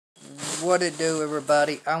What it do,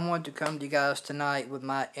 everybody? I want to come to you guys tonight with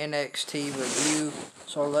my NXT review.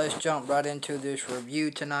 So let's jump right into this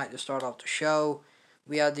review tonight to start off the show.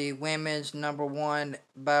 We have the women's #1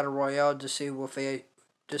 battle royale to see who will face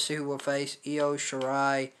Io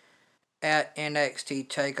Shirai at NXT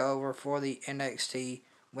Takeover for the NXT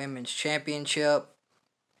Women's Championship,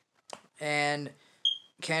 and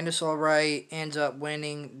Candice LeRae ends up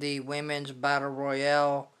winning the women's battle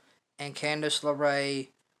royale, and Candice LeRae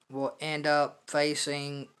will end up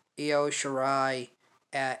facing Io Shirai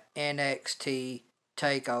at NXT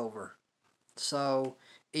Takeover. So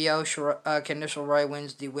Candice LeRae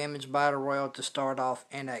wins the women's battle royal to start off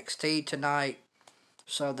NXT tonight.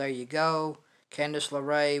 So there you go. Candice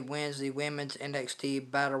LeRae wins the women's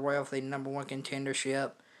NXT battle royal for the #1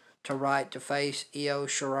 contendership to face Io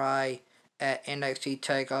Shirai at NXT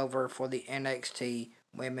Takeover for the NXT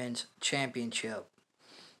Women's Championship.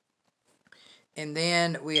 And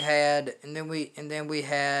then we had Tommaso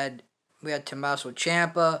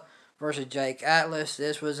Ciampa versus Jake Atlas.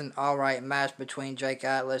 This was an alright match between Jake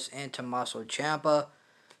Atlas and Tommaso Ciampa.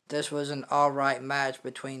 This was an alright match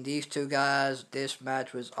between these two guys. This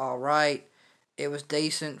match was alright. It was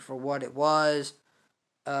decent for what it was.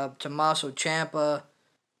 Tommaso Ciampa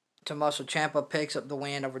picks up the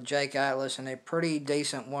win over Jake Atlas in a pretty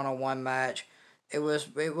decent one-on-one match. It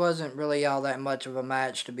wasn't really all that much of a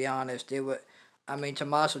match, to be honest.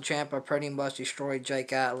 Tommaso Ciampa pretty much destroyed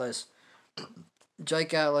Jake Atlas.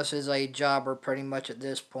 Jake Atlas is a jobber pretty much at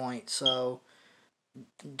this point. So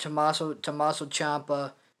Tommaso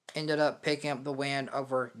Ciampa ended up picking up the win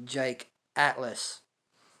over Jake Atlas.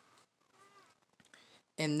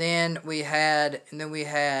 And then we had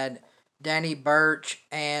Danny Burch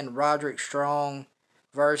and Roderick Strong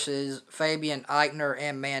versus Fabian Eichner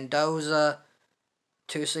and Mendoza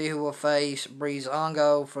to see who will face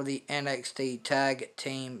Breezango for the NXT Tag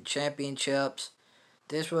Team Championships.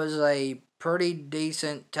 This was a pretty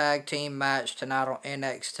decent tag team match tonight on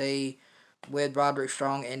NXT with Roderick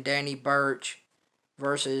Strong and Danny Burch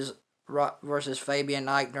versus Fabian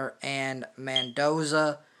Eichner and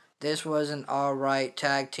Mendoza. This was an alright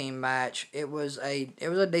tag team match. It was a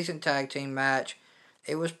decent tag team match.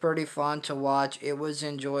 It was pretty fun to watch. It was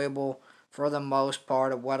enjoyable for the most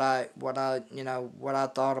part of what I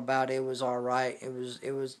thought about it. Was alright.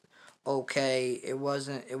 It was okay. It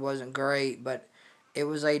wasn't great, but it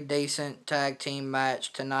was a decent tag team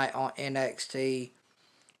match tonight on NXT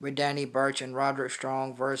with Danny Burch and Roderick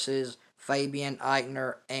Strong versus Fabian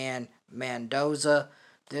Eichner and Mendoza.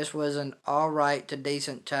 This was an alright to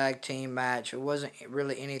decent tag team match. It wasn't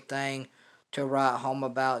really anything to write home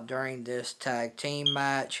about during this tag team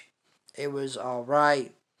match. It was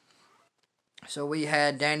alright. So we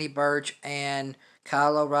had Danny Burch and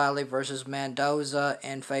Kyle O'Reilly versus Mendoza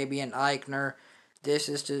and Fabian Eichner. This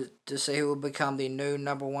is to see who will become the new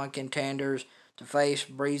 #1 contenders to face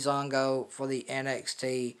Breezango for the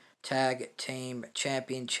NXT Tag Team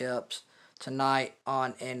Championships tonight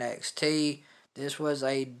on NXT. This was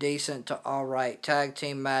a decent to alright tag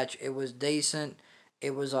team match. It was decent.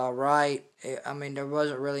 It was alright. There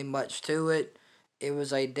wasn't really much to it. It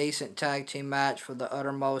was a decent tag team match for the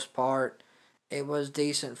uttermost part. It was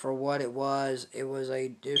decent for what it was. It was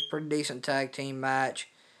a pretty decent tag team match.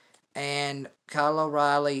 And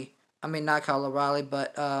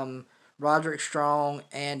Roderick Strong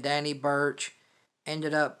and Danny Burch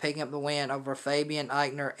ended up picking up the win over Fabian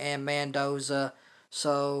Eichner and Mendoza.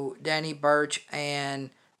 So Danny Burch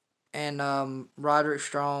and Roderick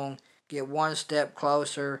Strong get one step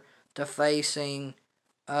closer to facing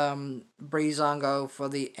Breezango for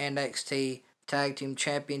the NXT Tag Team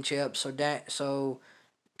Championship. So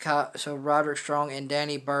Roderick Strong and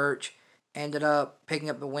Danny Burch ended up picking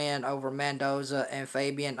up the win over Mendoza and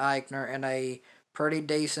Fabian Eichner in a pretty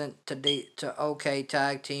decent to okay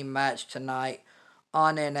tag team match tonight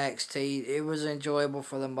on NXT. It was enjoyable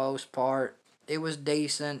for the most part. It was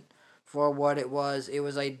decent for what it was. It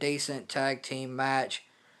was a decent tag team match,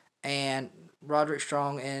 and Roderick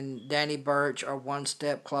Strong and Danny Burch are one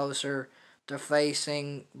step closer to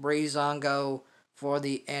facing Breezango for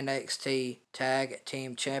the NXT Tag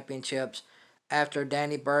Team Championships after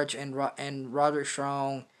Danny Burch and Roderick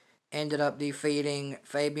Strong ended up defeating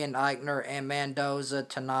Fabian Eichner and Mendoza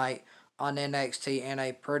tonight on NXT in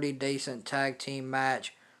a pretty decent tag team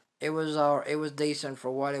match. It was decent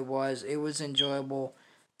for what it was. It was enjoyable.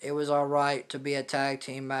 It was alright to be a tag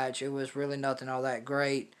team match. It was really nothing all that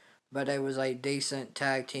great, but it was a decent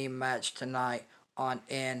tag team match tonight on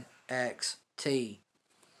NXT.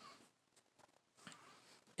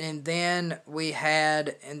 And then we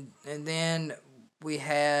had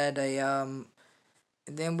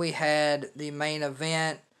the main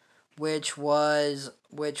event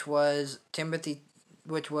Timothy,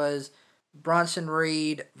 which was Bronson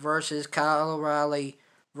Reed versus Kyle O'Reilly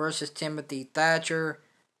versus Timothy Thatcher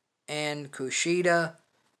and Kushida.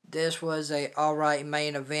 This was a alright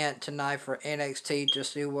main event tonight for NXT to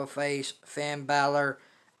see who will face Finn Balor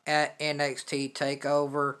at NXT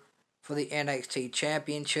TakeOver for the NXT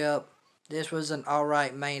Championship. This was an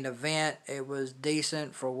alright main event. It was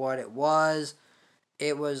decent for what it was.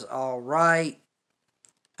 It was alright.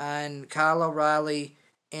 And Kyle O'Reilly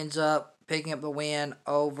ends up picking up the win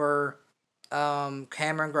over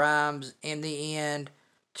Cameron Grimes in the end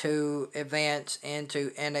to advance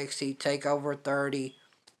into NXT TakeOver 30.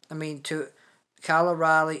 Kyle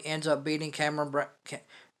O'Reilly ends up beating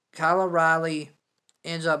Kyle O'Reilly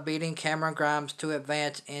ends up beating Cameron Grimes to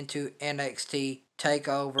advance into NXT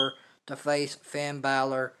TakeOver to face Finn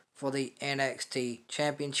Balor for the NXT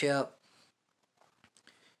Championship.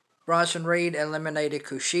 Bronson Reed eliminated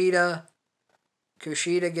Kushida.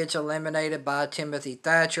 Kushida gets eliminated by Timothy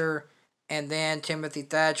Thatcher, and then Timothy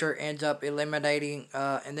Thatcher ends up eliminating,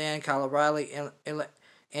 and then Kyle O'Reilly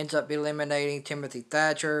ends up eliminating Timothy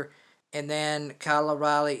Thatcher, and then Kyle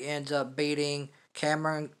O'Reilly ends up beating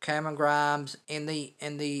Cameron Grimes in the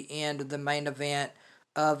end of the main event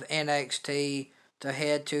of NXT to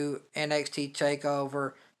head to NXT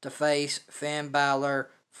Takeover to face Finn Balor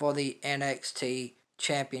for the NXT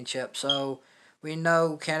Championship. So we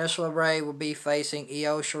know Candice LeRae will be facing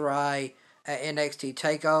Io Shirai at NXT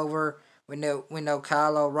Takeover. We know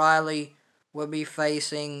Kyle O'Reilly will be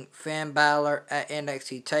facing Finn Balor at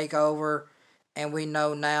NXT Takeover, and we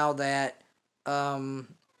know now that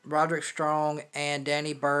Roderick Strong and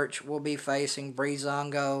Danny Burch will be facing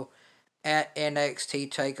Breezango at NXT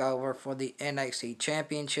Takeover for the NXT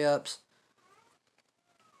Championships.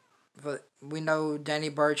 But we know Danny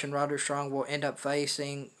Burch and Roderick Strong will end up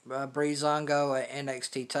facing Breezango at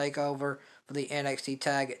NXT Takeover for the NXT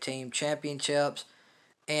Tag Team Championships,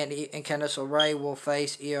 and Candice LeRae will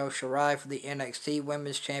face Io Shirai for the NXT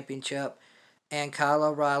Women's Championship, and Kyle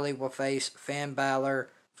O'Reilly will face Finn Balor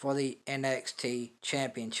for the NXT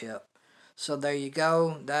Championship. So there you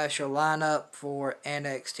go. That's your lineup for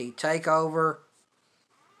NXT Takeover.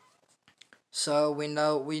 So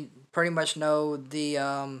we pretty much know the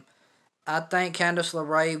I think Candice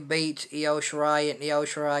LeRae beats Io Shirai, and Io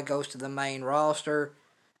Shirai goes to the main roster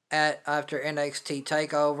after NXT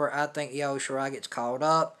Takeover. I think Io Shirai gets called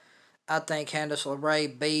up. I think Candice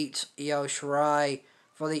LeRae beats Io Shirai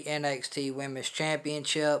for the NXT Women's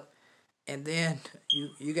Championship, and then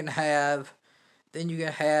you can have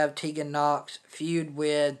Tegan Nox feud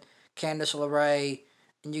with Candice LeRae,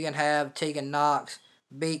 and you can have Tegan Nox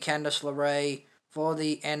beat Candice LeRae for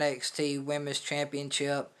the NXT Women's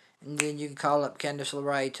Championship, and then you can call up Candice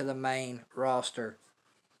LeRae to the main roster.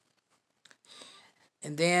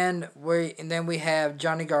 And then we have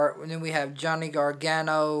Johnny Gargano.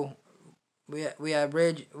 We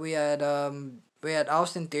had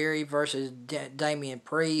Austin Theory versus Damian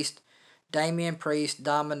Priest. Damian Priest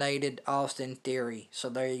dominated Austin Theory. So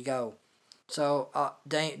there you go. So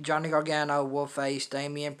Johnny Gargano will face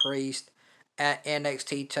Damian Priest at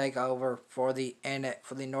NXT Takeover for the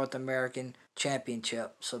North American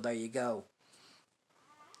Championship. So there you go.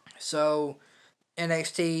 So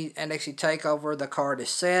NXT Takeover, the card is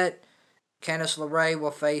set. Candice LeRae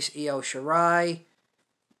will face Io Shirai.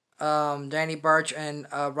 Danny Burch and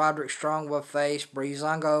Roderick Strong will face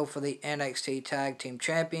Breezango for the NXT Tag Team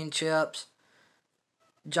Championships.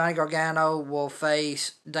 Johnny Gargano will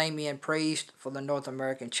face Damian Priest for the North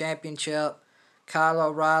American Championship. Kyle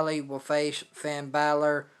O'Reilly will face Finn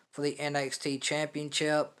Balor for the NXT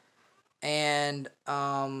Championship. And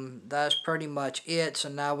that's pretty much it. So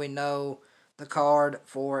now we know the card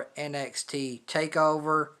for NXT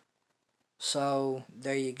TakeOver. So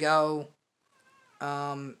there you go.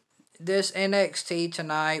 This NXT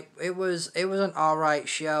tonight, it was an alright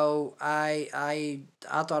show. I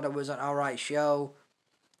thought it was an alright show.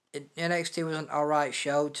 NXT was an alright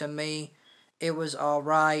show to me. It was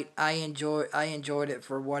alright. I enjoyed it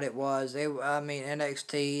for what it was.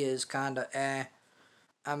 NXT is kind of eh.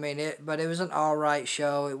 But it was an alright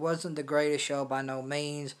show. It wasn't the greatest show by no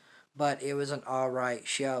means, but it was an alright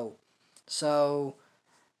show. So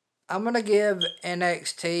I'm gonna give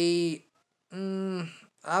NXT. I'm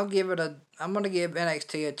gonna give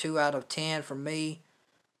NXT a 2 out of 10 for me.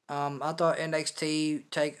 I thought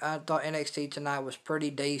NXT tonight was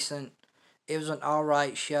pretty decent. It was an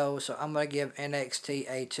alright show, so I'm gonna give NXT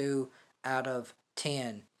a 2 out of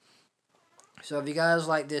 10. So if you guys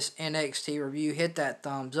like this NXT review, hit that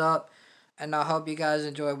thumbs up, and I hope you guys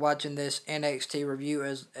enjoy watching this NXT review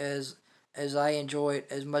as I enjoyed,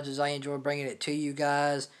 as much as I enjoy bringing it to you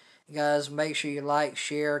guys. Guys, make sure you like,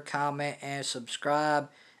 share, comment, and subscribe.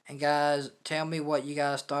 And guys, tell me what you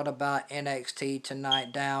guys thought about NXT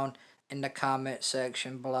tonight down in the comment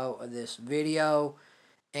section below of this video.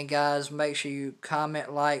 And guys, make sure you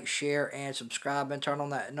comment, like, share, and subscribe, and turn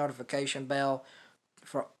on that notification bell.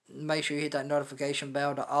 Make sure you hit that notification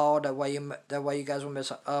bell to all. That way you guys won't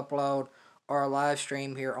miss an upload or a live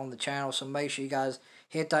stream here on the channel. So make sure you guys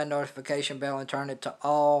hit that notification bell and turn it to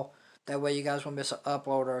all. That way you guys won't miss an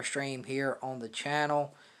upload or a stream here on the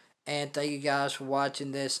channel. And thank you guys for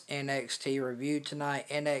watching this NXT review tonight.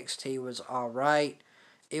 NXT was alright.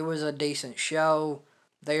 It was a decent show.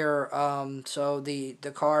 So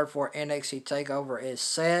the card for NXT TakeOver is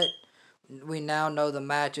set. We now know the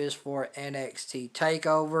matches for NXT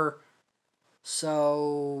TakeOver.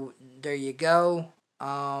 So there you go.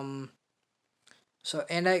 So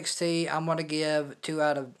NXT, I'm gonna give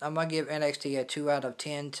NXT a 2 out of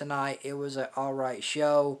 10 tonight. It was an alright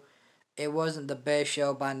show. It wasn't the best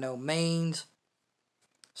show by no means.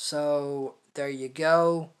 So there you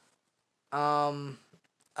go.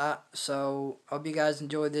 So hope you guys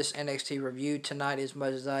enjoyed this NXT review tonight as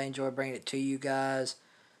much as I enjoy bringing it to you guys.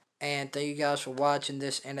 And thank you guys for watching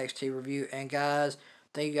this NXT review. And guys,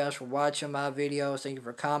 thank you guys for watching my videos. Thank you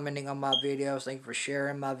for commenting on my videos. Thank you for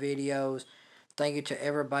sharing my videos. Thank you to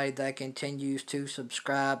everybody that continues to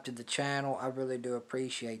subscribe to the channel. I really do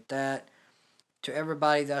appreciate that. To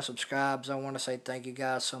everybody that subscribes, I want to say thank you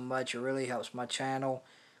guys so much. It really helps my channel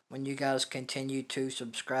when you guys continue to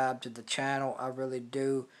subscribe to the channel. I really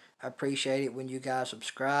do appreciate it when you guys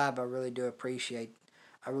subscribe. I really do appreciate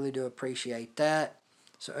that.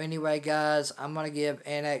 So anyway, guys, I'm going to give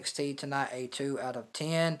NXT tonight a 2 out of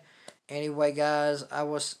 10. Anyway, guys,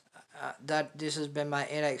 this has been my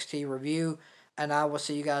NXT review, and I will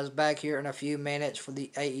see you guys back here in a few minutes for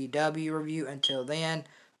the AEW review. Until then,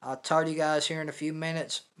 I'll talk to you guys here in a few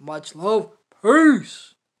minutes. Much love. Peace.